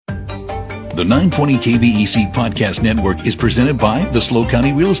The 920 KVEC Podcast Network is presented by the SLO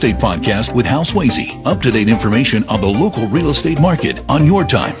County Real Estate Podcast with Hal Swayze. Up-to-date information on the local real estate market on your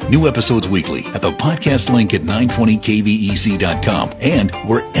time. New episodes weekly at the podcast link at 920kvec.com and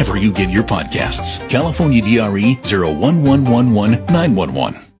wherever you get your podcasts. California DRE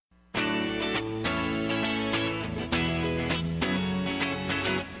 01111-911.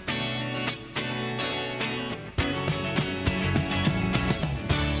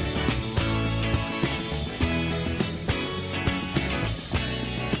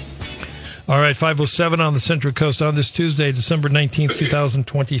 All right, 5:07 on the Central Coast on this Tuesday, December 19th,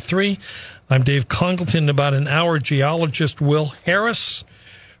 2023. I'm Dave Congleton. In about an hour, geologist Will Harris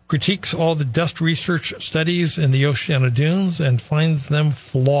critiques all the dust research studies in the Oceana Dunes and finds them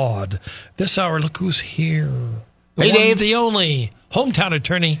flawed. This hour, look who's here. The hey, one, Dave. The only hometown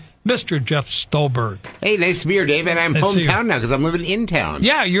attorney, Mr. Jeff Stulberg. Hey, nice to be here, Dave. And I'm hometown now because I'm living in town.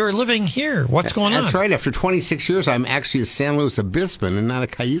 Yeah, you're living here. What's going on? That's right. After 26 years, I'm actually a San Luis Obispo and not a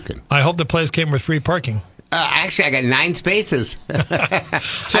Cayucan. I hope the place came with free parking. Actually, I got 9 spaces.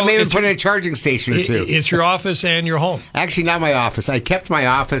 So I may even put in a charging station or two. It's your office and your home. Actually, not my office. I kept my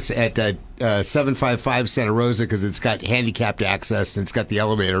office at 755 Santa Rosa because it's got handicapped access and it's got the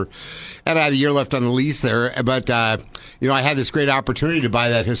elevator. And I had a year left on the lease there. But, I had this great opportunity to buy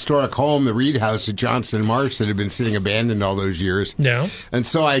that historic home, the Reed House at Johnson and Marsh that had been sitting abandoned all those years. Yeah. And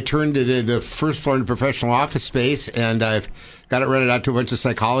so I turned it into the first floor into professional office space, and I've got it rented out to a bunch of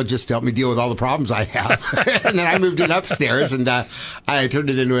psychologists to help me deal with all the problems I have. And then I moved in upstairs, and I turned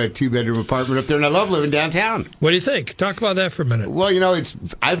it into a 2-bedroom apartment up there, and I love living downtown. What do you think? Talk about that for a minute. Well,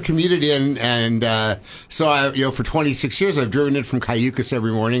 I've commuted in, and so I, for 26 years, I've driven in from Cayucas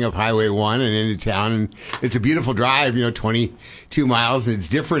every morning up Highway 1 and into town, and it's a beautiful drive, 22 miles, and it's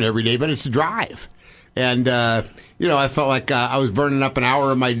different every day, but it's a drive. And, I felt like I was burning up an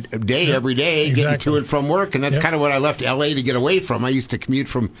hour of my day every day getting to and from work. And that's kind of what I left L.A. to get away from. I used to commute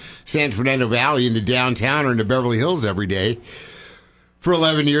from San Fernando Valley into downtown or into Beverly Hills every day for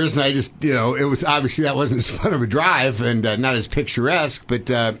 11 years. And I just, it was obviously that wasn't as fun of a drive and not as picturesque. But,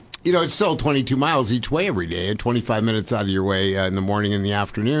 it's still 22 miles each way every day and 25 minutes out of your way in the morning and the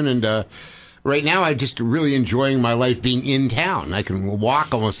afternoon. And right now, I'm just really enjoying my life being in town. I can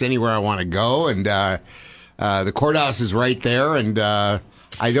walk almost anywhere I want to go, and the courthouse is right there, and I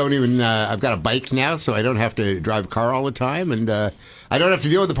don't even, I've got a bike now, so I don't have to drive a car all the time, and I don't have to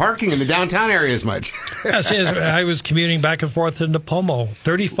deal with the parking in the downtown area as much. Yeah, see, I was commuting back and forth to Napomo,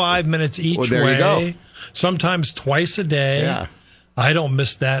 35 minutes each way. There you go. Sometimes twice a day. Yeah. I don't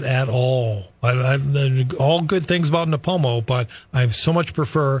miss that at all. All good things about Napomo, but I so much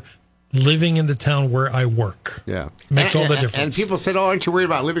prefer living in the town where I work. Yeah. Makes all the difference. And people said, aren't you worried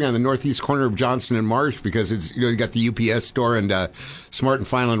about living on the northeast corner of Johnson and Marsh? Because it's, you got the UPS store and Smart and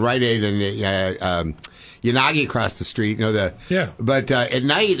Final and Rite Aid and Yanagi across the street. But at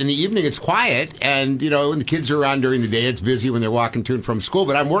night, in the evening, it's quiet. And, when the kids are around during the day, it's busy when they're walking to and from school.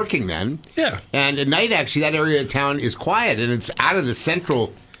 But I'm working then. Yeah. And at night, actually, that area of town is quiet. And it's out of the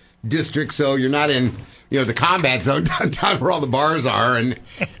central district, so you're not in the combat zone downtown where all the bars are and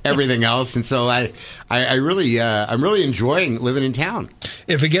everything else. And so I'm really enjoying living in town.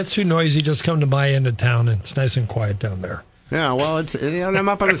 If it gets too noisy, just come to my end of town, and it's nice and quiet down there. Yeah, well, it's I'm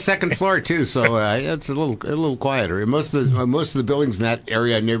up on the second floor too, so it's a little quieter. Most of the buildings in that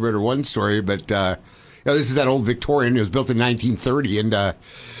area neighborhood are one story, but this is that old Victorian. It was built in 1930, and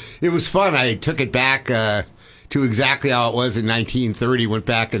it was fun. I took it back to exactly how it was in 1930. Went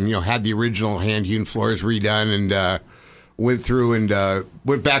back and had the original hand-hewn floors redone, and went through and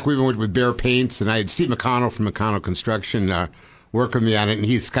went back. We even went with bare paints, and I had Steve McConnell from McConnell Construction work with me on it, and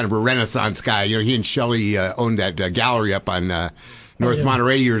he's kind of a Renaissance guy. He and Shelley owned that gallery up on North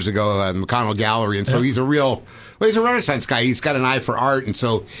Monterey years ago, the McConnell Gallery, and so he's a Renaissance guy. He's got an eye for art, and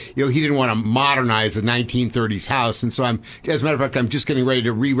so he didn't want to modernize a 1930s house, and so as a matter of fact, I'm just getting ready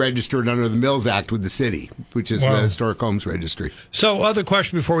to re-register it under the Mills Act with the city, which is the Historic Homes Registry. So, other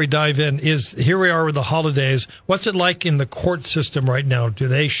question before we dive in is: here we are with the holidays. What's it like in the court system right now? Do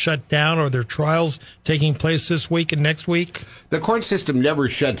they shut down? Are there trials taking place this week and next week? The court system never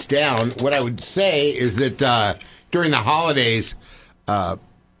shuts down. What I would say is that during the holidays. Well,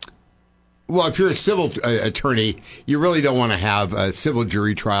 if you're a civil attorney, you really don't want to have a civil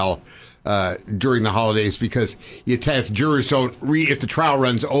jury trial during the holidays because if jurors don't if the trial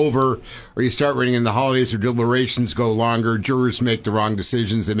runs over or you start running in the holidays or deliberations go longer, jurors make the wrong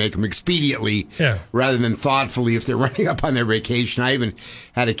decisions. They make them expediently rather than thoughtfully if they're running up on their vacation. I even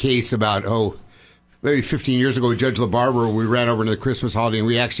had a case about, maybe 15 years ago with Judge LaBarbera. We ran over into the Christmas holiday and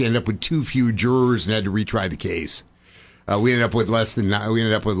we actually ended up with too few jurors and had to retry the case. We ended up with less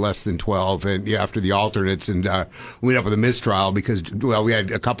than 12, and after the alternates, and we ended up with a mistrial because we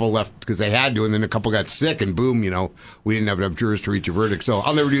had a couple left because they had to, and then a couple got sick, and boom, we didn't have enough jurors to reach a verdict. So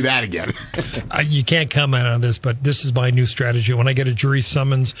I'll never do that again. You can't comment on this, but this is my new strategy. When I get a jury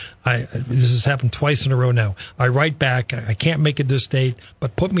summons, this has happened twice in a row now. I write back, I can't make it this date,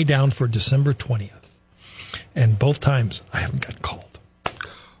 but put me down for December 20th. And both times I haven't gotten called.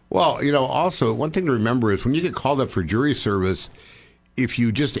 Well, also one thing to remember is when you get called up for jury service, if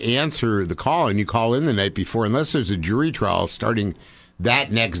you just answer the call and you call in the night before, unless there's a jury trial starting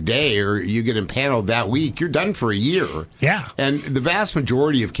that next day or you get impaneled that week, you're done for a year. Yeah. And the vast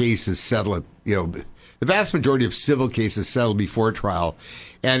majority of cases settle, the vast majority of civil cases settle before trial.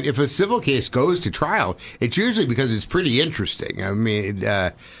 And if a civil case goes to trial, it's usually because it's pretty interesting. I mean,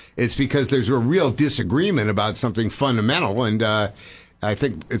 it's because there's a real disagreement about something fundamental, and I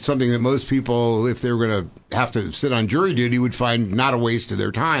think it's something that most people, if they were going to have to sit on jury duty, would find not a waste of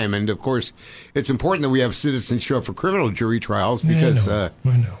their time. And, of course, it's important that we have citizens show up for criminal jury trials because I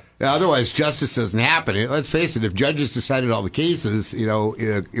know. Otherwise justice doesn't happen. Let's face it, if judges decided all the cases,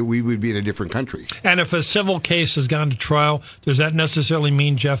 we would be in a different country. And if a civil case has gone to trial, does that necessarily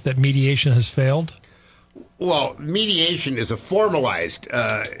mean, Jeff, that mediation has failed? Well, mediation is a formalized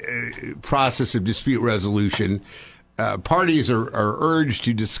process of dispute resolution. Parties are urged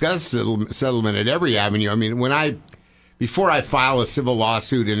to discuss settlement at every avenue. I mean, before I file a civil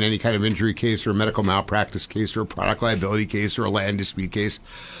lawsuit in any kind of injury case or a medical malpractice case or a product liability case or a land dispute case,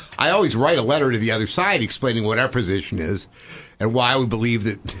 I always write a letter to the other side explaining what our position is and why we believe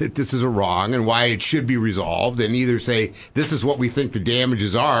that this is a wrong and why it should be resolved, and either say, this is what we think the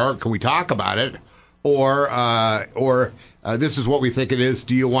damages are, can we talk about it? Or this is what we think it is,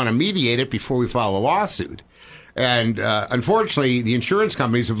 do you want to mediate it before we file a lawsuit? And unfortunately, the insurance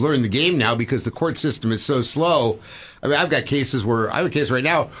companies have learned the game now because the court system is so slow. I mean, I have a case right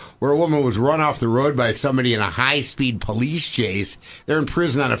now where a woman was run off the road by somebody in a high-speed police chase. They're in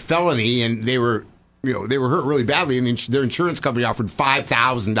prison on a felony, and they were hurt really badly, and their insurance company offered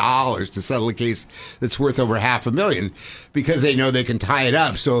 $5,000 to settle a case that's worth over $500,000 because they know they can tie it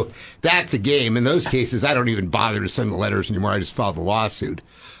up. So that's a game. In those cases, I don't even bother to send the letters anymore. I just file the lawsuit.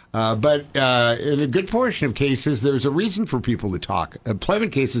 But in a good portion of cases, there's a reason for people to talk.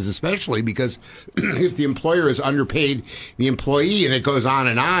 Employment cases especially, because if the employer has underpaid the employee and it goes on,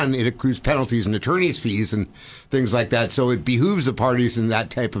 it accrues penalties and attorney's fees and things like that. So it behooves the parties in that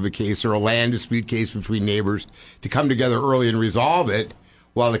type of a case or a land dispute case between neighbors to come together early and resolve it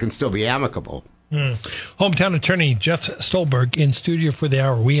while it can still be amicable. Hometown attorney Jeff Stulberg in studio for the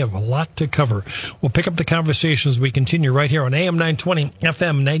hour. We have a lot to cover. We'll pick up the conversation as we continue right here on AM 920,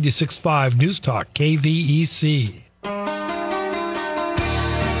 FM 96.5 News Talk, KVEC.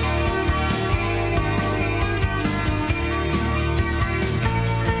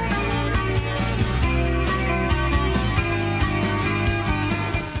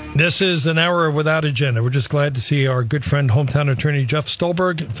 This is an hour without agenda. We're just glad to see our good friend, hometown attorney Jeff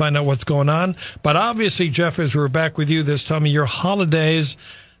Stulberg, and find out what's going on. But obviously, Jeff, as we're back with you this time of year, holidays,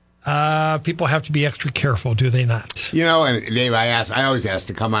 people have to be extra careful, do they not? And Dave, I always ask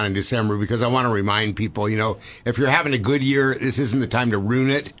to come on in December because I want to remind people, if you're having a good year, this isn't the time to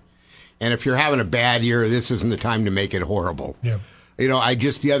ruin it. And if you're having a bad year, this isn't the time to make it horrible. Yeah.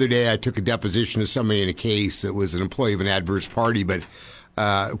 The other day, I took a deposition of somebody in a case that was an employee of an adverse party, but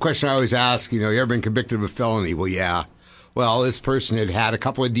a question I always ask, you ever been convicted of a felony? Well, yeah. Well, this person had had a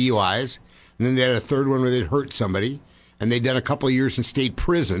couple of DUIs, and then they had a third one where they'd hurt somebody, and they'd done a couple of years in state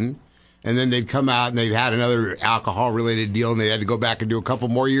prison, and then they'd come out and they'd had another alcohol-related deal, and they had to go back and do a couple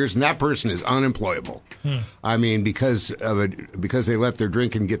more years, and that person is unemployable. I mean, because they let their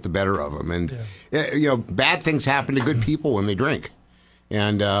drinking get the better of them. And, bad things happen to good people when they drink.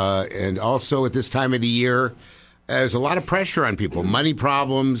 And also at this time of the year, there's a lot of pressure on people, money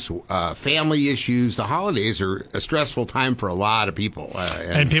problems, family issues. The holidays are a stressful time for a lot of people.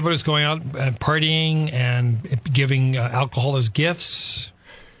 And people are just going out and partying and giving alcohol as gifts.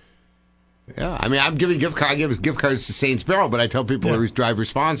 Yeah, I mean, I give gift cards to Saints Barrel, but I tell people to drive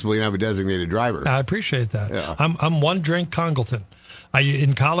responsibly and have a designated driver. I appreciate that. Yeah. I'm one drink Congleton.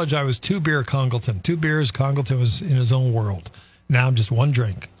 In college, I was 2 beer Congleton. 2 beers, Congleton was in his own world. Now I'm just one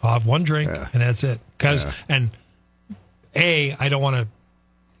drink. I'll have one drink, and that's it. I don't want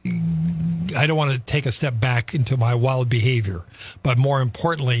to take a step back into my wild behavior, but more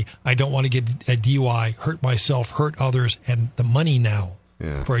importantly, I don't want to get a DUI, hurt myself, hurt others, and the money now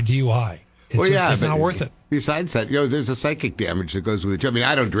for a DUI. It's not worth it. besides that, there's a psychic damage that goes with it. I mean,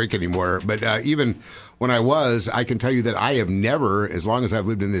 I don't drink anymore, but even when I was, I can tell you that I have never, as long as I've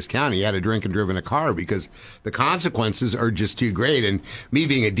lived in this county, had a drink and driven a car because the consequences are just too great. And me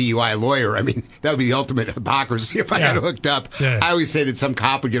being a DUI lawyer, I mean, that would be the ultimate hypocrisy if I had hooked up. Yeah. I always say that some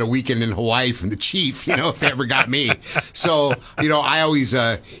cop would get a weekend in Hawaii from the chief, if they ever got me. So, I always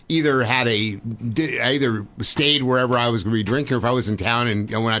either stayed wherever I was going to be drinking, or if I was in town and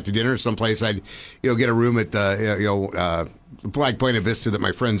went out to dinner someplace, I'd, get a room at the, Black Point of Vista that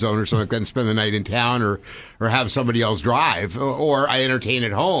my friends own or something like that and spend the night in town or have somebody else drive. Or I entertain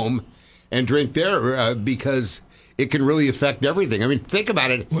at home and drink there because it can really affect everything. I mean, think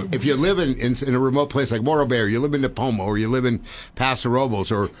about it. If you live in a remote place like Morro Bay, or you live in Napomo, or you live in Paso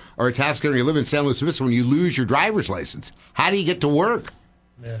Robles, or Atascocita, or you live in San Luis Obispo, when you lose your driver's license, how do you get to work?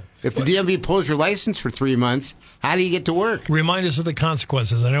 Yeah. If the DMV pulls your license for 3 months, how do you get to work? Remind us of the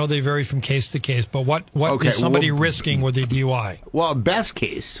consequences. I know they vary from case to case, but what is somebody risking with a DUI? Well, best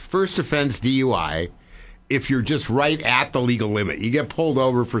case, first offense DUI, if you're just right at the legal limit. You get pulled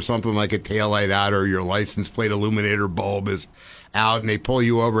over for something like a taillight out or your license plate illuminator bulb is out, and they pull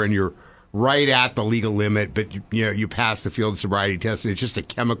you over and you're right at the legal limit, but you pass the field sobriety test, and it's just a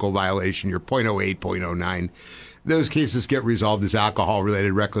chemical violation. You're 0.08, 0.09. Those cases get resolved as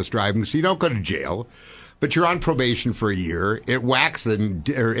alcohol-related reckless driving, so you don't go to jail, but you're on probation for a year. It whacks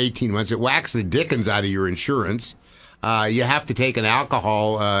or 18 months. It whacks the dickens out of your insurance. You have to take an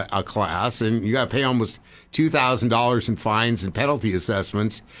alcohol class, and you got to pay almost $2,000 in fines and penalty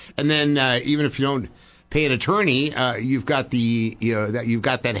assessments. And then even if you don't pay an attorney, you've got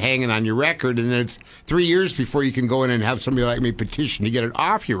that hanging on your record, and then it's 3 years before you can go in and have somebody like me petition to get it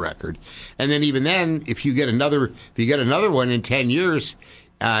off your record. And then even then, if you get another one in 10 years,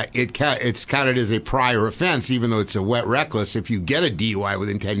 it's counted as a prior offense, even though it's a wet reckless. If you get a DUI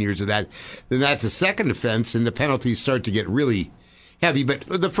within 10 years of that, then that's a second offense, and the penalties start to get really heavy. But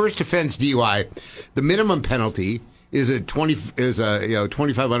the first offense DUI, the minimum penalty is a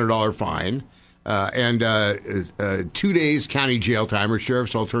 $2,500 fine. And 2 days county jail time or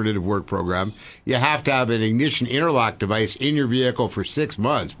sheriff's alternative work program. You have to have an ignition interlock device in your vehicle for 6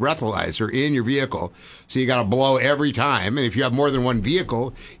 months, breathalyzer in your vehicle. So you got to blow every time. And if you have more than one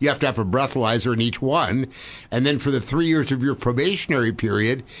vehicle, you have to have a breathalyzer in each one. And then for the 3 years of your probationary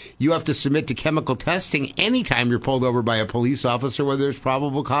period, you have to submit to chemical testing anytime you're pulled over by a police officer, whether there's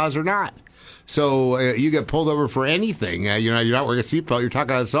probable cause or not. So you get pulled over for anything. You're not wearing a seatbelt. You're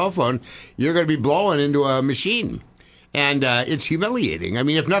talking on a cell phone. You're going to be blowing into a machine. And it's humiliating. I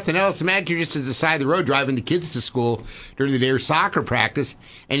mean, if nothing else, imagine you're just at the side of the road driving the kids to school during the day or soccer practice,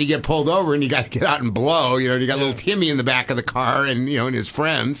 and you get pulled over and you got to get out and blow. You got little Timmy in the back of the car and his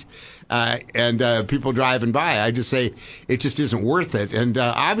friends. And people driving by. I just say it just isn't worth it. And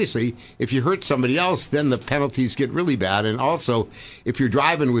obviously, if you hurt somebody else, then the penalties get really bad. And also, if you're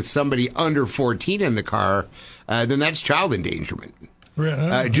driving with somebody under 14 in the car, then that's child endangerment.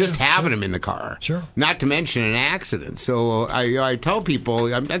 Just having them in the car. Sure. Not to mention an accident. So I tell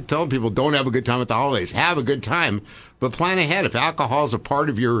people, I'm not telling people don't have a good time at the holidays. Have a good time, but plan ahead. If alcohol is a part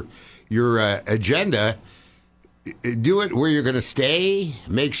of your agenda, do it where you're going to stay.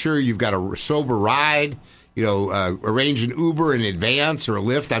 Make sure you've got a sober ride. Arrange an Uber in advance or a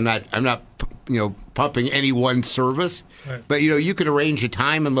Lyft. I'm not pumping any one service, right. But you can arrange a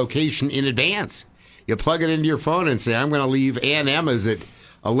time and location in advance. You plug it into your phone and say, I'm going to leave Aunt Emma's at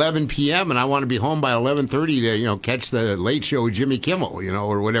 11 p.m. and I want to be home by 11:30 to catch the Late Show with Jimmy Kimmel,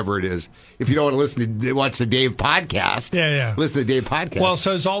 or whatever it is. If you don't want to watch the Dave podcast, listen to the Dave podcast. Well,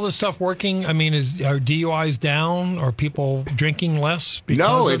 so is all this stuff working? I mean, are DUIs down? Are people drinking less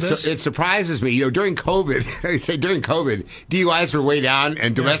because of this? It surprises me. During COVID, I say during COVID, DUIs were way down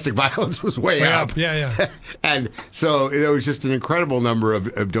and domestic violence was way up. Yeah. And so there was just an incredible number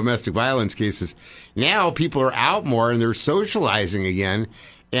of domestic violence cases. Now people are out more and they're socializing again.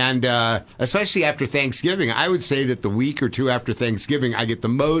 And especially after Thanksgiving, I would say that the week or two after Thanksgiving, I get the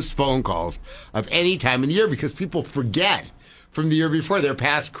most phone calls of any time in the year because people forget from the year before. They're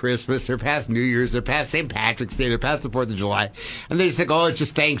past Christmas, they're past New Year's, they're past St. Patrick's Day, they're past the 4th of July. And they just think, it's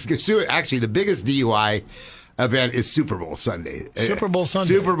just Thanksgiving. Actually, the biggest DUI event is Super Bowl Sunday. Super Bowl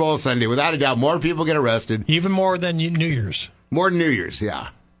Sunday. Super Bowl Sunday. Without a doubt, more people get arrested. Even more than New Year's. More than New Year's, yeah.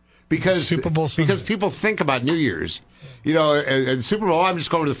 Because Super Bowl Sunday. Because people think about New Year's. At Super Bowl, I'm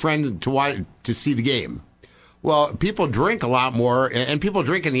just going with a friend to see the game. Well, people drink a lot more, and people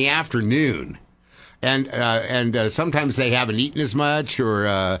drink in the afternoon, and sometimes they haven't eaten as much,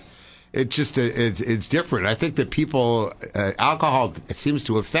 or it's different. I think that people, alcohol seems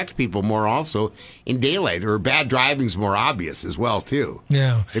to affect people more also in daylight, or bad driving's more obvious as well too.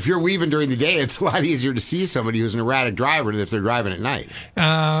 Yeah. If you're weaving during the day, it's a lot easier to see somebody who's an erratic driver than if they're driving at night.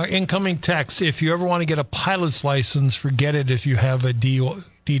 Incoming text: if you ever want to get a pilot's license, forget it if you have a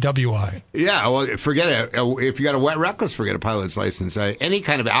DWI. Yeah, well, forget it. If you got a wet reckless, forget a pilot's license. Any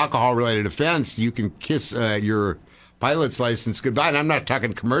kind of alcohol-related offense, you can kiss your pilot's license goodbye. And I'm not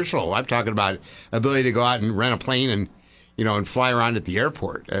talking commercial. I'm talking about ability to go out and rent a plane and, and fly around at the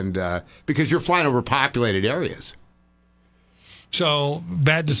airport, and because you're flying over populated areas. So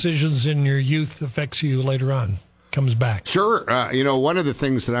bad decisions in your youth affects you later on. Comes back. Sure. One of the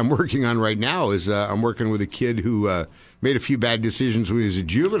things that I'm working on right now is I'm working with a kid who made a few bad decisions when he was a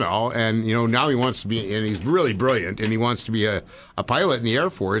juvenile, and now he wants to be, and he's really brilliant, and he wants to be a pilot in the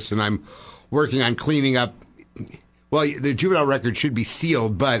Air Force, and I'm working on cleaning up. Well, the juvenile record should be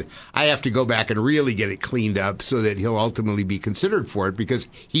sealed, but I have to go back and really get it cleaned up so that he'll ultimately be considered for it, because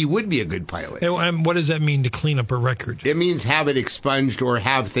he would be a good pilot. And what does that mean, to clean up a record? It means have it expunged or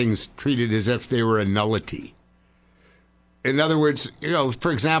have things treated as if they were a nullity. In other words,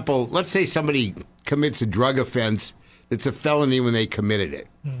 for example, let's say somebody commits a drug offense that's a felony when they committed it.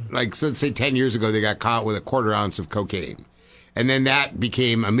 Like, so let's say 10 years ago they got caught with a 1/4 ounce of cocaine, and then that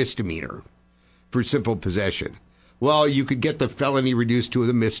became a misdemeanor for simple possession. Well, you could get the felony reduced to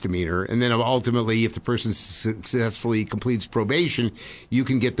a misdemeanor, and then ultimately, if the person successfully completes probation, you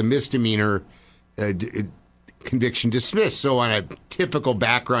can get the misdemeanor conviction dismissed. So on a typical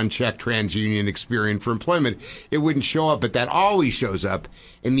background check TransUnion Experian for employment, it wouldn't show up, but that always shows up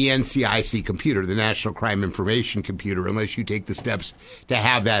in the NCIC computer, the National Crime Information Computer, unless you take the steps to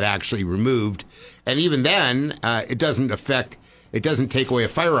have that actually removed. And even then, it doesn't take away a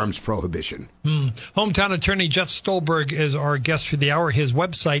firearms prohibition. Hometown attorney Jeff Stulberg is our guest for the hour. His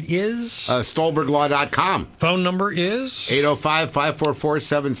website is? StulbergLaw.com. Phone number is?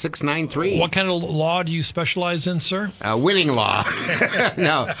 805-544-7693. What kind of law do you specialize in, sir? Winning law.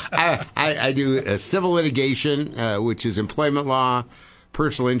 No, I do civil litigation, which is employment law,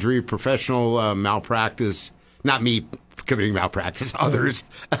 personal injury, professional malpractice, not me committing malpractice, others,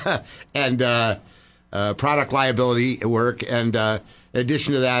 and product liability work, and in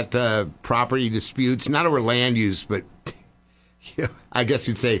addition to that, property disputes, not over land use, but I guess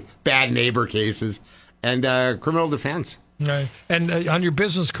you'd say bad neighbor cases, and criminal defense. Right. And on your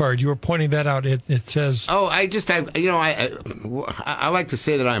business card, you were pointing that out. It says, I like to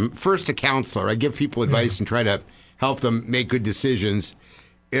say that I'm first a counselor. I give people advice and try to help them make good decisions.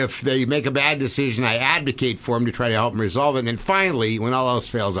 If they make a bad decision, I advocate for them to try to help them resolve it. And then finally, when all else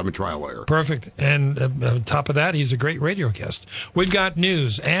fails, I'm a trial lawyer. Perfect. And on top of that, he's a great radio guest. We've got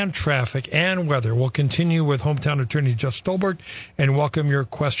news and traffic and weather. We'll continue with hometown attorney Jeff Stulberg and welcome your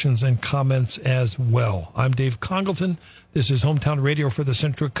questions and comments as well. I'm Dave Congleton. This is Hometown Radio for the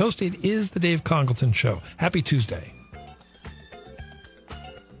Central Coast. It is the Dave Congleton Show. Happy Tuesday.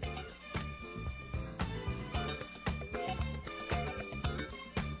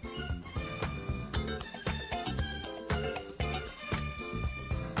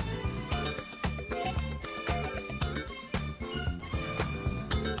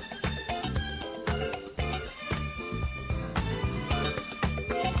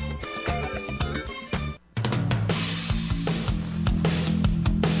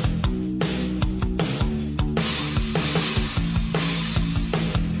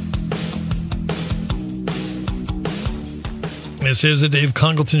 This is the Dave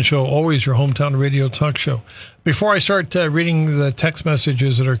Congleton Show, always your hometown radio talk show. Before I start reading the text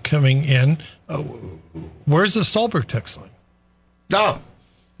messages that are coming in, where's the Stulberg text line? No,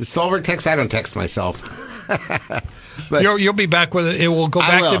 the Stulberg text, I don't text myself. But you'll be back with it. It will go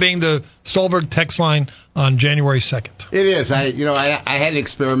back to being the Stulberg text line on January 2nd. It is. I had an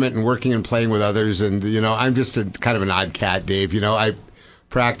experiment in working and playing with others, and, I'm just kind of an odd cat, Dave. I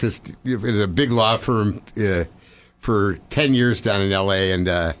practiced in a big law firm for 10 years down in L.A., and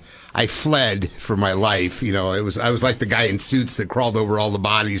I fled for my life. I was like the guy in Suits that crawled over all the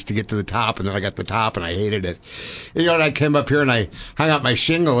bodies to get to the top, and then I got the top, and I hated it. And I came up here and I hung out my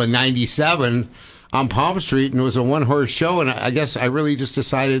shingle in '97 on Palm Street, and it was a one-horse show, and I guess I really just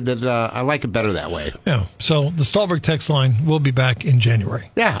decided that I like it better that way. Yeah, so the Stulberg text line will be back in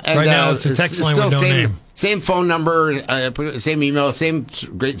January. Yeah. And, right now it's a text line with no name. Same phone number, same email, same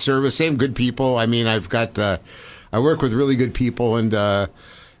great service, same good people. I mean, I work with really good people, and I'm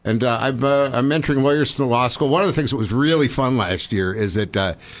mentoring lawyers from the law school. One of the things that was really fun last year is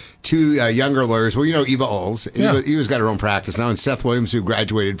that, two younger lawyers. Well, you know Eva Oles. Yeah. Eva's got her own practice now, and Seth Williams, who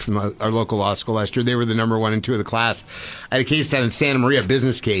graduated from our local law school last year. They were the number 1 and 2 of the class. I had a case down in Santa Maria,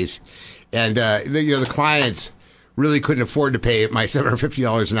 business case, and the clients really couldn't afford to pay my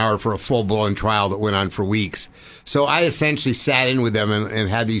 $750 an hour for a full-blown trial that went on for weeks. So I essentially sat in with them and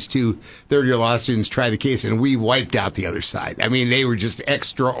had these two third-year law students try the case, and we wiped out the other side. I mean, they were just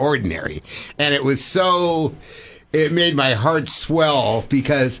extraordinary. And it was so... It made my heart swell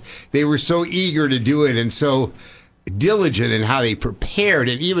because they were so eager to do it and so diligent in how they prepared.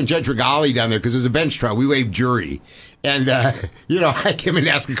 And even Judge Regali down there, because it was a bench trial, we waived jury. And, I came in and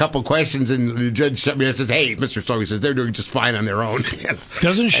asked a couple questions, and the judge shut me and says, hey, Mr. Stulberg, says they're doing just fine on their own.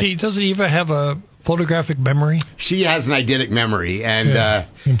 Doesn't Eva have a photographic memory? She has an eidetic memory. And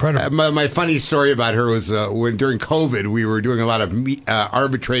incredible. My funny story about her was when during COVID, we were doing a lot of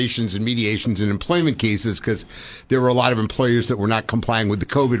arbitrations and mediations in employment cases because there were a lot of employers that were not complying with the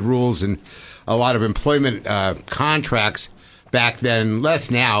COVID rules, and a lot of employment contracts back then, less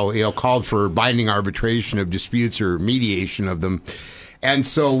now, called for binding arbitration of disputes or mediation of them. And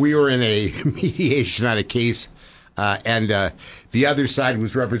so we were in a mediation on a case, and the other side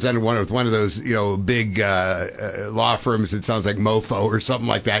was represented one of those, big law firms that sounds like Mofo or something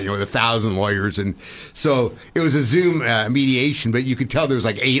like that, with 1,000 lawyers. And so it was a Zoom mediation, but you could tell there was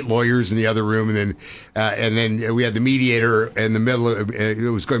like 8 lawyers in the other room, and then we had the mediator in the middle. It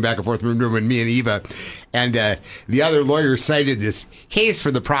was going back and forth in the room, and me and Eva. And the other lawyer cited this case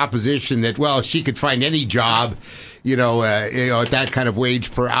for the proposition that, well, she could find any job, at that kind of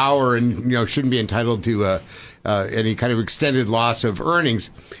wage per hour, and shouldn't be entitled to any kind of extended loss of earnings.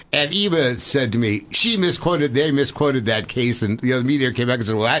 And Eva said to me, they misquoted that case, and the mediator came back and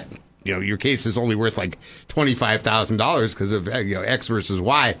said, well, that your case is only worth like $25,000 because of X versus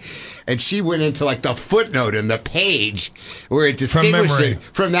Y. And she went into like the footnote in the page where it distinguished it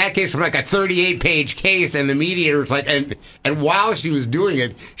from that case, from like a 38-page case. And the mediator was like, and while she was doing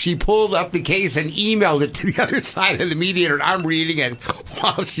it, she pulled up the case and emailed it to the other side of the mediator. And I'm reading it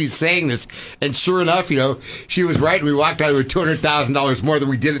while she's saying this. And sure enough, she was right. And we walked out with $200,000 more than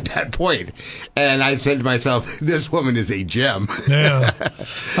we did at that point. And I said to myself, this woman is a gem. Yeah.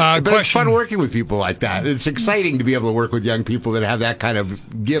 But it's fun working with people like that. It's exciting to be able to work with young people that have that kind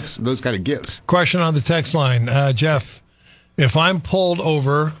of gifts, those kind of gifts. Question on the text line. Jeff, if I'm pulled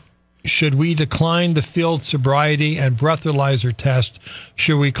over, should we decline the field sobriety and breathalyzer test?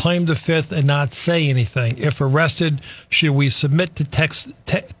 Should we claim the 5th and not say anything? If arrested, should we submit to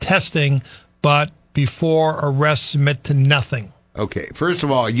testing, but before arrest, submit to nothing? Okay. First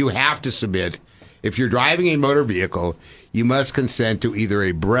of all, you have to submit. If you're driving a motor vehicle, you must consent to either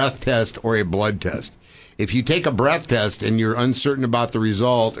a breath test or a blood test. If you take a breath test and you're uncertain about the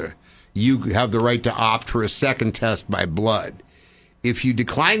result, you have the right to opt for a second test by blood. If you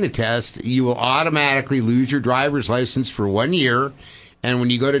decline the test, you will automatically lose your driver's license for 1 year. And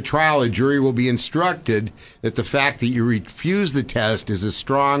when you go to trial, a jury will be instructed that the fact that you refuse the test is a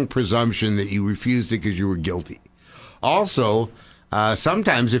strong presumption that you refused it because you were guilty. Also,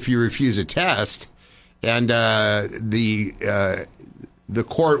 sometimes if you refuse a test, and the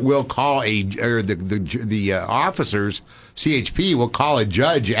court will call the officers, CHP will call a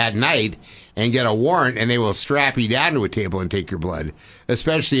judge at night and get a warrant, and they will strap you down to a table and take your blood,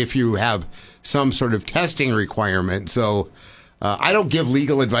 especially if you have some sort of testing requirement. So I don't give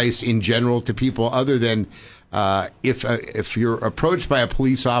legal advice in general to people other than if you're approached by a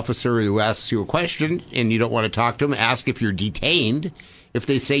police officer who asks you a question and you don't want to talk to them, ask if you're detained. If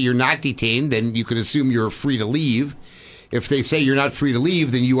they say you're not detained, then you can assume you're free to leave. If they say you're not free to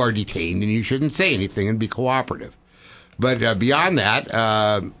leave, then you are detained, and you shouldn't say anything and be cooperative. But beyond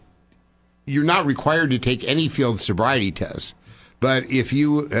that, you're not required to take any field sobriety tests. But if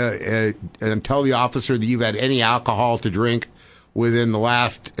you tell the officer that you've had any alcohol to drink within the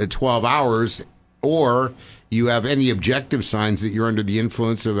last 12 hours, or you have any objective signs that you're under the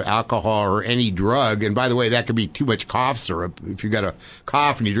influence of alcohol or any drug, and by the way, that could be too much cough syrup. If you got a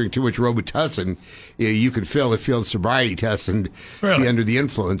cough and you drink too much Robitussin, you could fail a field sobriety test and be under the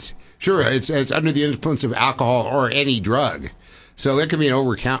influence. Sure, it's under the influence of alcohol or any drug. So it can be an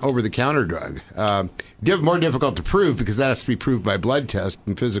over-the-counter drug. More difficult to prove because that has to be proved by blood test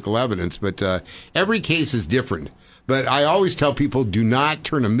and physical evidence. But every case is different. But I always tell people, do not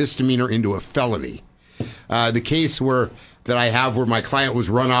turn a misdemeanor into a felony. The case that I have where my client was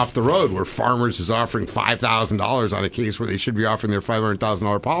run off the road, where Farmers is offering $5,000 on a case where they should be offering their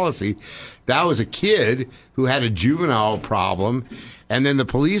 $500,000 policy, that was a kid who had a juvenile problem, and then the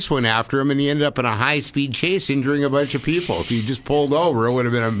police went after him, and he ended up in a high-speed chase injuring a bunch of people. If he just pulled over, it would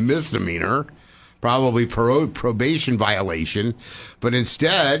have been a misdemeanor. probably probation violation. But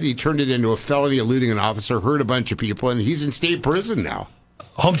instead, he turned it into a felony eluding an officer, hurt a bunch of people, and he's in state prison now.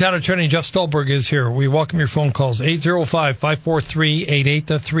 Hometown attorney Jeff Stulberg is here. We welcome your phone calls,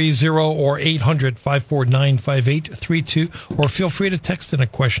 805-543-8830 or 800-549-5832, or feel free to text in a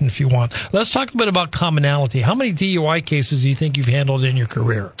question if you want. Let's talk a bit about commonality. How many DUI cases do you think you've handled in your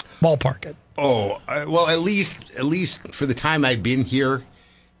career? Ballpark it. Oh, well, at least for the time I've been here,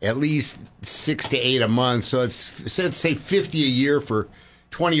 at least 6 to 8 a month. So let's say 50 a year for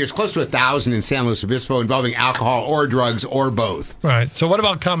 20 years, close to 1,000 in San Luis Obispo involving alcohol or drugs or both. Right. So what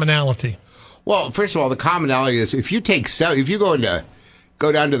about commonality? Well, first of all, the commonality is if you go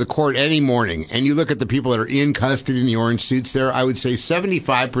down to the court any morning and you look at the people that are in custody in the orange suits there, I would say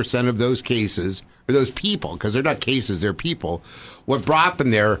 75% of those cases, or those people, because they're not cases, they're people, what brought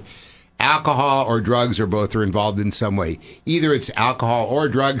them there, alcohol or drugs or both are involved in some way. Either it's alcohol or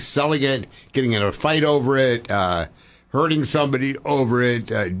drugs, selling it, getting in a fight over it, hurting somebody over it,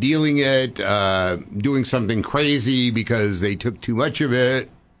 dealing it, doing something crazy because they took too much of it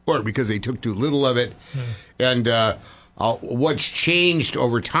or because they took too little of it. And what's changed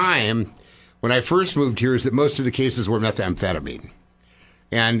over time, when I first moved here, is that most of the cases were methamphetamine.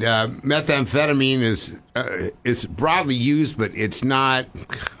 And methamphetamine is broadly used, but it's not.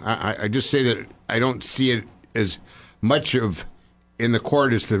 I just say that I don't see it as much of in the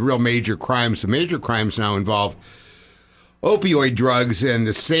court as the real major crimes. The major crimes now involve opioid drugs and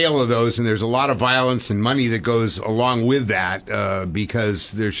the sale of those, and there's a lot of violence and money that goes along with that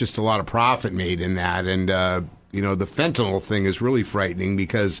because there's just a lot of profit made in that. And the fentanyl thing is really frightening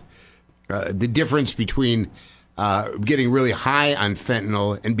because the difference between getting really high on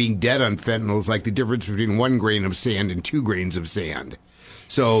fentanyl and being dead on fentanyl is like the difference between 1 grain of sand and 2 grains of sand.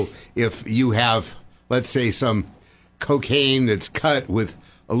 So if you have, let's say, some cocaine that's cut with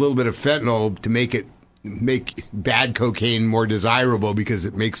a little bit of fentanyl to make bad cocaine more desirable because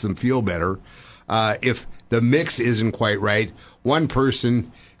it makes them feel better, if the mix isn't quite right, one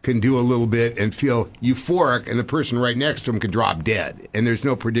person can do a little bit and feel euphoric, and the person right next to him can drop dead. And there's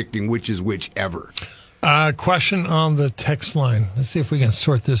no predicting which is which ever. Question on the text line. Let's see if we can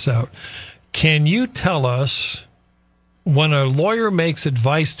sort this out. Can you tell us when a lawyer makes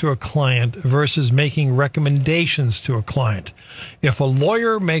advice to a client versus making recommendations to a client? If a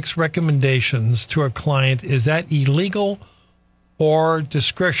lawyer makes recommendations to a client, is that illegal or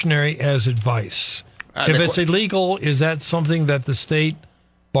discretionary as advice? If it's illegal, is that something that the state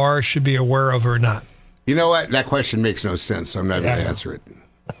bar should be aware of or not? You know what? That question makes no sense, so I'm not going to answer it.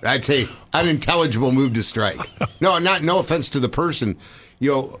 I'd say unintelligible move to strike. No offense to the person.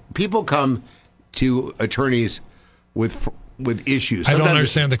 People come to attorneys with issues. Sometimes, I don't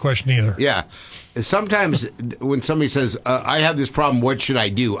understand the question either. Yeah. Sometimes when somebody says, I have this problem, what should I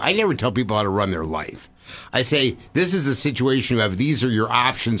do? I never tell people how to run their life. I say, this is a situation you have. These are your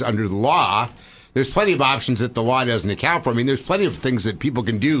options under the law. There's plenty of options that the law doesn't account for. I mean, there's plenty of things that people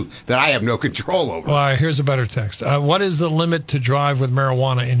can do that I have no control over. Well, here's a better text. What is the limit to drive with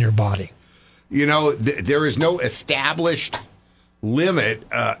marijuana in your body? There is no established limit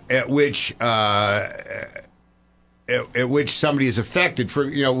at which somebody is affected.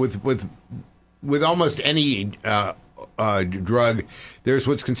 For with almost any drug, there's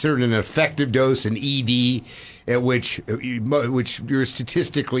what's considered an effective dose, an ED, at which you're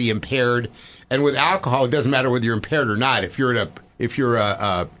statistically impaired. And with alcohol, it doesn't matter whether you're impaired or not. If you're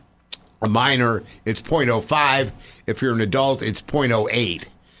a minor, it's 0.05. If you're an adult, it's 0.08.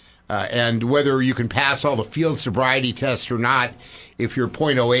 And whether you can pass all the field sobriety tests or not, if you're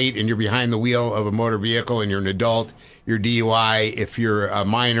 0.08 and you're behind the wheel of a motor vehicle and you're an adult, you're DUI. If you're a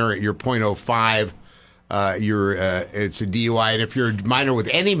minor, you're 0.05. It's a DUI. And if you're a minor with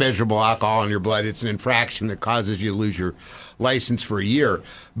any measurable alcohol in your blood, it's an infraction that causes you to lose your license for a year.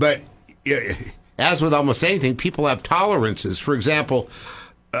 But as with almost anything, people have tolerances. For example,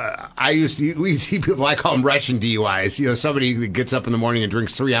 we see people, I call them Russian DUIs. Somebody that gets up in the morning and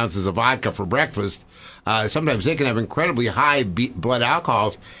drinks 3 ounces of vodka for breakfast. Sometimes they can have incredibly high blood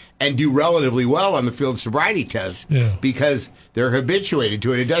alcohols and do relatively well on the field sobriety test because they're habituated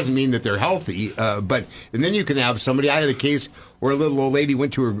to it. It doesn't mean that they're healthy. And then you can have somebody. I had a case where a little old lady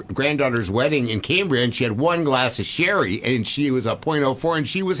went to her granddaughter's wedding in Cambria and she had 1 glass of sherry and she was a 0.04 and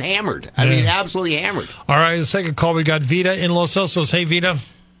she was hammered. I mean, absolutely hammered. All right, let's take a call. We got Vita in Los Osos. Hey, Vita.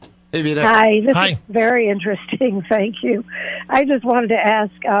 Hey, Vita. Hi, this is very interesting. Thank you. I just wanted to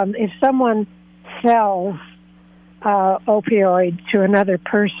ask if someone sells opioid to another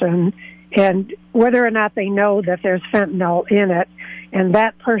person and whether or not they know that there's fentanyl in it and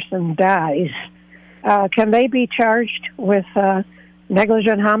that person dies, can they be charged with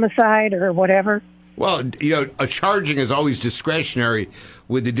negligent homicide or whatever? Well, a charging is always discretionary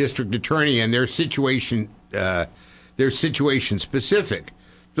with the district attorney, and their situation specific.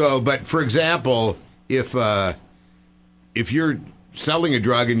 So, but for example, if you're selling a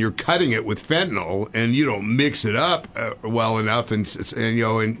drug and you're cutting it with fentanyl and you don't mix it up well enough, and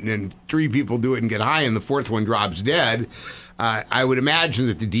three people do it and get high, and the fourth one drops dead, I would imagine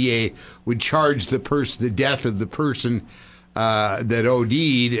that the DA would charge the death of the person that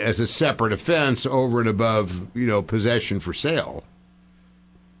OD'd as a separate offense over and above, possession for sale.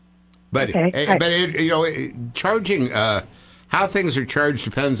 But charging how things are charged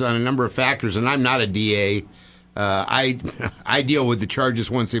depends on a number of factors, and I'm not a DA. I deal with the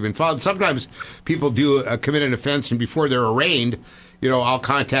charges once they've been filed. Sometimes people do commit an offense, and before they're arraigned, I'll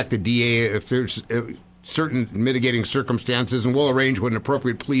contact the DA if there's certain mitigating circumstances, and we'll arrange what an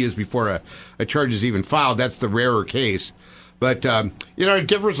appropriate plea is before a charge is even filed. That's the rarer case. But, it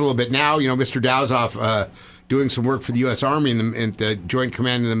differs a little bit now. Mr. Dowsoff doing some work for the U.S. Army in the Joint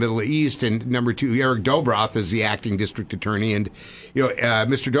Command in the Middle East, and number two, Eric Dobroth is the acting district attorney. And,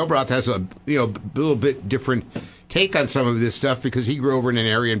 Mr. Dobroth has a little bit different take on some of this stuff because he grew over in an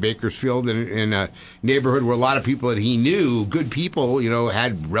area in Bakersfield in a neighborhood where a lot of people that he knew, good people,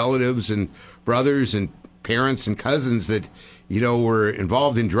 had relatives and brothers and parents and cousins that, were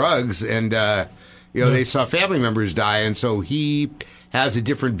involved in drugs, and, they saw family members die, and so he has a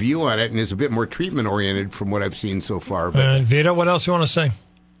different view on it and is a bit more treatment-oriented from what I've seen so far. But, Vito, what else you want to say?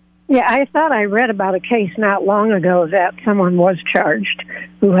 Yeah, I thought I read about a case not long ago that someone was charged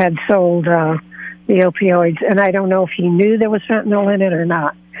who had sold the opioids, and I don't know if he knew there was fentanyl in it or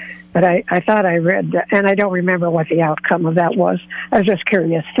not. But I thought I read that, and I don't remember what the outcome of that was. I was just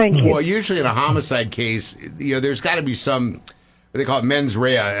curious. Thank you. Well, usually in a homicide case, there's got to be some, they call it mens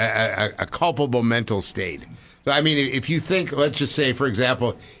rea, a culpable mental state. So, I mean, if you think, let's just say, for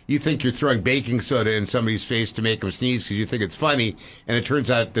example, you think you're throwing baking soda in somebody's face to make them sneeze because you think it's funny, and it turns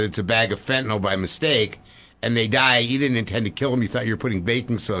out that it's a bag of fentanyl by mistake, and they die, you didn't intend to kill them, you thought you were putting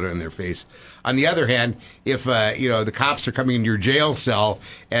baking soda in their face. On the other hand, if, the cops are coming into your jail cell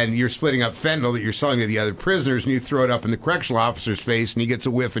and you're splitting up fentanyl that you're selling to the other prisoners, and you throw it up in the correctional officer's face and he gets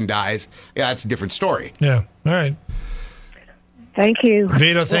a whiff and dies, yeah, that's a different story. Yeah, all right. Thank you.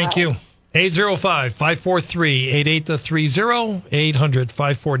 Vito, thank you. 805-543-8830,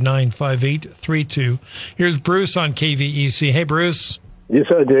 800-549-5832. Here's Bruce on KVEC. Hey, Bruce. Yes,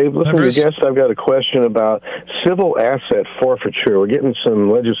 hi, Dave. Listen to your guest. I've got a question about civil asset forfeiture. We're getting some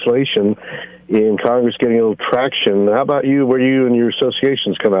legislation in Congress getting a little traction. How about you? Where you and your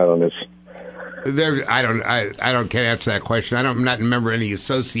associations come out on this? I can't answer that question. I'm not a member of any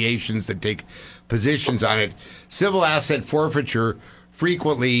associations that take positions on it. Civil asset forfeiture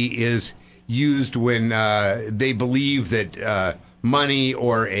frequently is used when they believe that money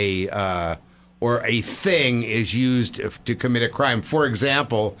or a thing is used to commit a crime. For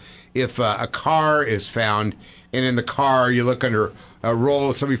example, if a car is found, and in the car you look under a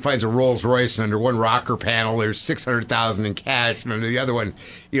roll, somebody finds a Rolls Royce, and under one rocker panel there's $600,000 in cash, and under the other one,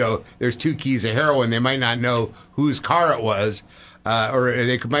 there's 2 keys of heroin. They might not know whose car it was. Or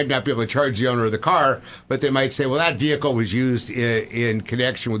they might not be able to charge the owner of the car, but they might say, well, that vehicle was used in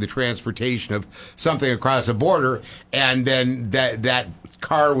connection with the transportation of something across a border, and then that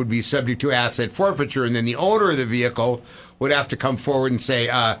car would be subject to asset forfeiture, and then the owner of the vehicle would have to come forward and say,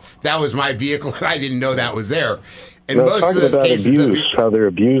 that was my vehicle, and I didn't know that was there. And now, most of those cases, abuse, how they're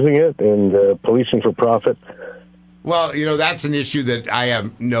abusing it and policing for profit. Well, that's an issue that I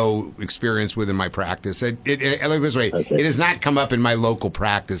have no experience with in my practice. Let me put it this way. It has not come up in my local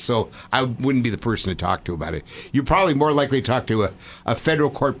practice, so I wouldn't be the person to talk to about it. You're probably more likely to talk to a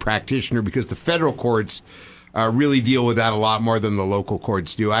federal court practitioner, because the federal courts really deal with that a lot more than the local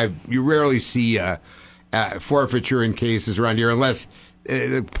courts do. You rarely see forfeiture in cases around here unless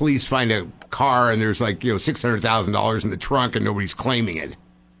the police find a car and there's $600,000 in the trunk and nobody's claiming it.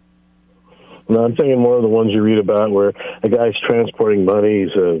 No, I'm thinking more of the ones you read about where a guy's transporting money.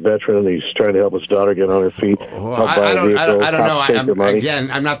 He's a veteran and he's trying to help his daughter get on her feet. Well, I don't know.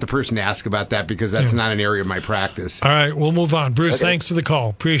 I'm not the person to ask about that because that's not an area of my practice. All right, we'll move on. Bruce, thanks for the call.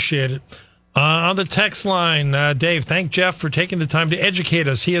 Appreciate it. On the text line, Dave, thank Jeff for taking the time to educate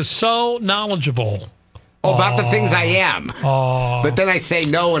us. He is so knowledgeable. Oh, about the things I am. But then I say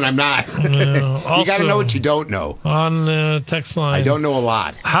no and I'm not. You got to know what you don't know. On the text line. I don't know a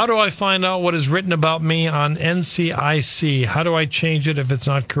lot. How do I find out what is written about me on NCIC? How do I change it if it's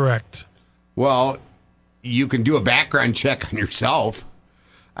not correct? Well, you can do a background check on yourself.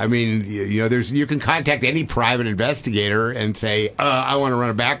 I mean, you can contact any private investigator and say, I want to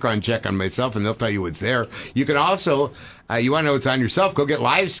run a background check on myself, and they'll tell you what's there. You can also, you want to know what's on yourself, go get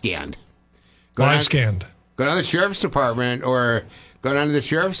live scanned. Live scanned. Go down to the sheriff's department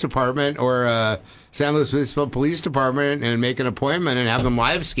or San Luis Obispo Police Department and make an appointment and have them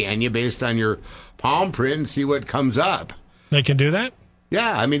live scan you based on your palm print and see what comes up. They can do that?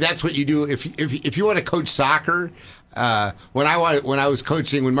 Yeah, I mean that's what you do if you want to coach soccer. When I was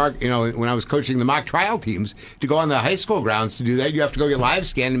coaching when I was coaching the mock trial teams to go on the high school grounds to do that, you have to go get live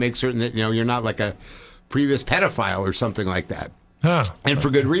scanned to make certain that you're not like a previous pedophile or something like that. Huh. And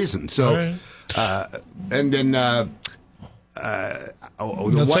for good reason. So, right. And then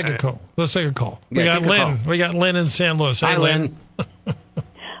let's take a call. We got Lynn. We got Lynn in San Luis. Hi, Lynn.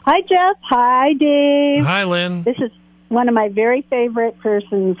 Hi, Jeff. Hi, Dave. Hi, Lynn. This is one of my very favorite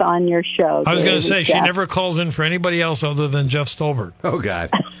persons on your show. I was going to say, Jeff. she never calls in for anybody else other than Jeff Stulberg. Oh, God.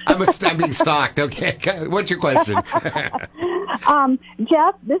 I'm being stalked. Okay. What's your question?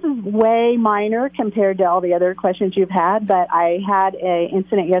 Jeff, this is way minor compared to all the other questions you've had, but I had an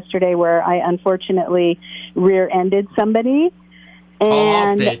incident yesterday where I unfortunately rear-ended somebody.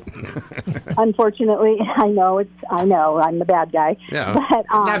 And unfortunately, I know, I'm the bad guy. Yeah, but,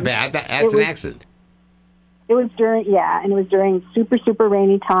 not bad. That's an accident. It was during super, super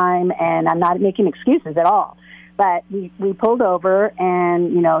rainy time, and I'm not making excuses at all. But we pulled over,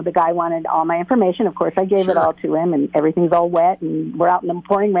 and, the guy wanted all my information. Of course, I gave it all to him, and everything's all wet, and we're out in the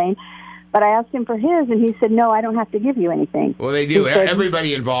pouring rain. But I asked him for his, and he said, no, I don't have to give you anything. Well, they do.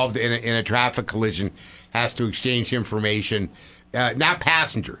 Everybody involved in a traffic collision has to exchange information, not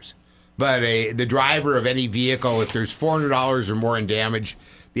passengers, but the driver of any vehicle. If there's $400 or more in damage,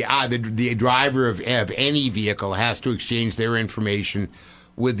 the driver of any vehicle has to exchange their information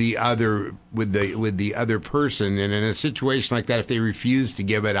with the other person. And in a situation like that, if they refuse to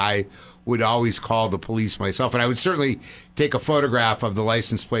give it, I would always call the police myself, and I would certainly take a photograph of the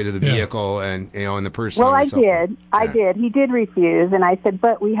license plate of the vehicle and and the person. Well, I did. He did refuse, and I said,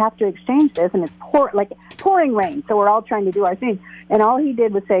 "But we have to exchange this, and it's pouring rain, so we're all trying to do our thing." And all he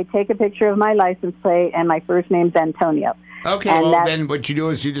did was say, "Take a picture of my license plate, and my first name's Antonio." Okay, and then what you do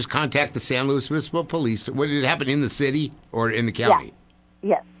is you just contact the San Luis Obispo Police. What did it happen in the city or in the county? Yeah.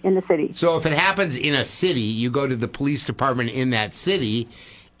 Yes, in the city. So if it happens in a city, you go to the police department in that city,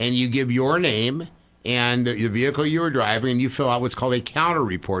 and you give your name and the vehicle you were driving, and you fill out what's called a counter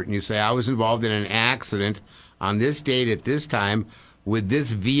report, and you say, I was involved in an accident on this date at this time with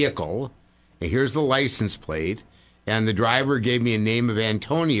this vehicle, and here's the license plate, and the driver gave me a name of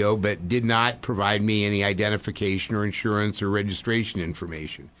Antonio, but did not provide me any identification or insurance or registration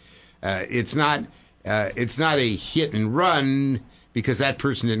information. It's not a hit and run, because that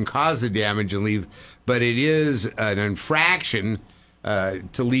person didn't cause the damage and leave, but it is an infraction to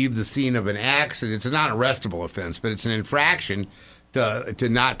leave the scene of an accident. It's a non-arrestable offense, but it's an infraction to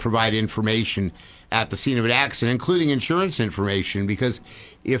not provide information at the scene of an accident, including insurance information, because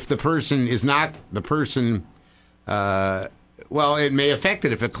if the person is not the person, it may affect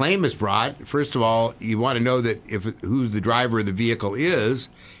it. If a claim is brought, first of all, you want to know that who the driver of the vehicle is,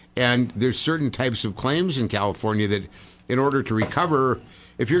 and there's certain types of claims in California that in order to recover,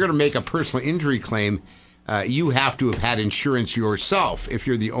 if you're going to make a personal injury claim, you have to have had insurance yourself if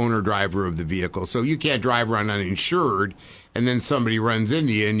you're the owner driver of the vehicle. So you can't drive around uninsured and then somebody runs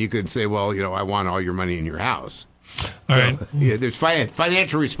into you and you could say, well, I want all your money in your house. All right. Yeah, there's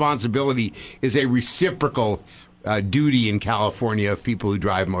financial responsibility is a reciprocal duty in California of people who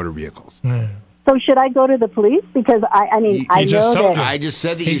drive motor vehicles. So should I go to the police? Because I just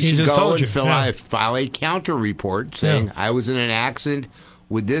said that you should go and file a counter report saying I was in an accident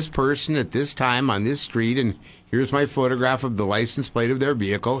with this person at this time on this street, and here's my photograph of the license plate of their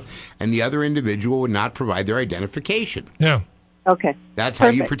vehicle, and the other individual would not provide their identification. Yeah. Okay. That's how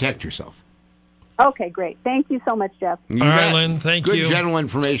you protect yourself. Okay, great. Thank you so much, Jeff. All right, Lynn, thank you. Good general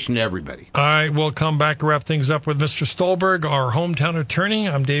information to everybody. All right, we'll come back and wrap things up with Mr. Stulberg, our hometown attorney.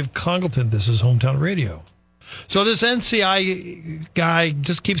 I'm Dave Congleton. This is Hometown Radio. So this NCI guy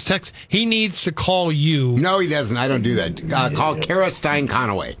just keeps texting. He needs to call you. No, he doesn't. I don't do that. Call Kara Stein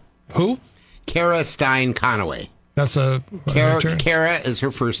Conaway. Who? Kara Stein Conaway. That's Kara is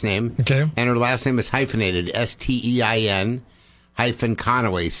her first name. Okay. And her last name is hyphenated, STEIN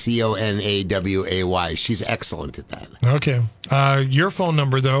Conaway, CONAWAY. She's excellent at that. Okay. Your phone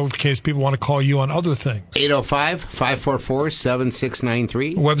number, though, in case people want to call you on other things.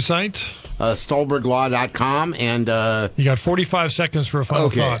 805-544-7693. Website? Stulberglaw.com. And you got 45 seconds for a final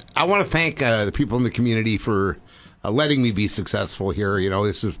thought. I want to thank the people in the community for letting me be successful here.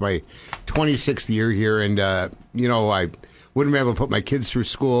 This is my 26th year here, and I wouldn't be able to put my kids through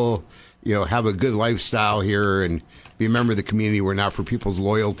school. have a good lifestyle here and be a member of the community. We're not for people's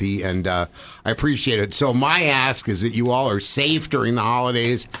loyalty, and I appreciate it. So my ask is that you all are safe during the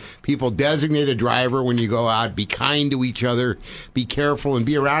holidays. People designate a driver when you go out. Be kind to each other. Be careful, and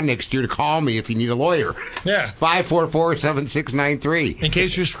be around next year to call me if you need a lawyer. Yeah. 544-7693. In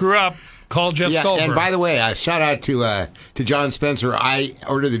case you screw up, call Jeff Stulberg. And by the way, shout out to John Spencer. I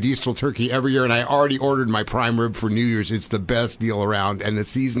order the diesel turkey every year, and I already ordered my prime rib for New Year's. It's the best deal around, and the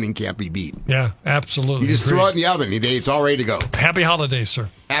seasoning can't be beat. Yeah, absolutely. You just throw it in the oven. It's all ready to go. Happy holidays, sir.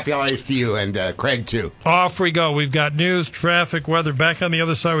 Happy holidays to you and Craig, too. Off we go. We've got news, traffic, weather. Back on the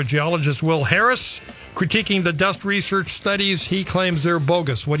other side with geologist Will Harris critiquing the dust research studies. He claims they're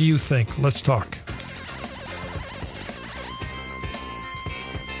bogus. What do you think? Let's talk.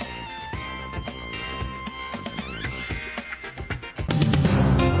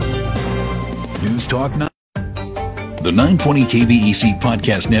 News Talk 9. The 920 KVEC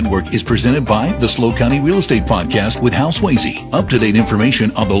Podcast Network is presented by the SLO County Real Estate Podcast with Hal Swayze. Up-to-date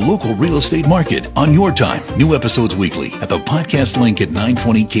information on the local real estate market on your time. New episodes weekly at the podcast link at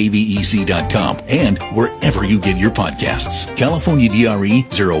 920kvec.com and wherever you get your podcasts. California DRE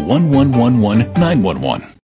 01111 911.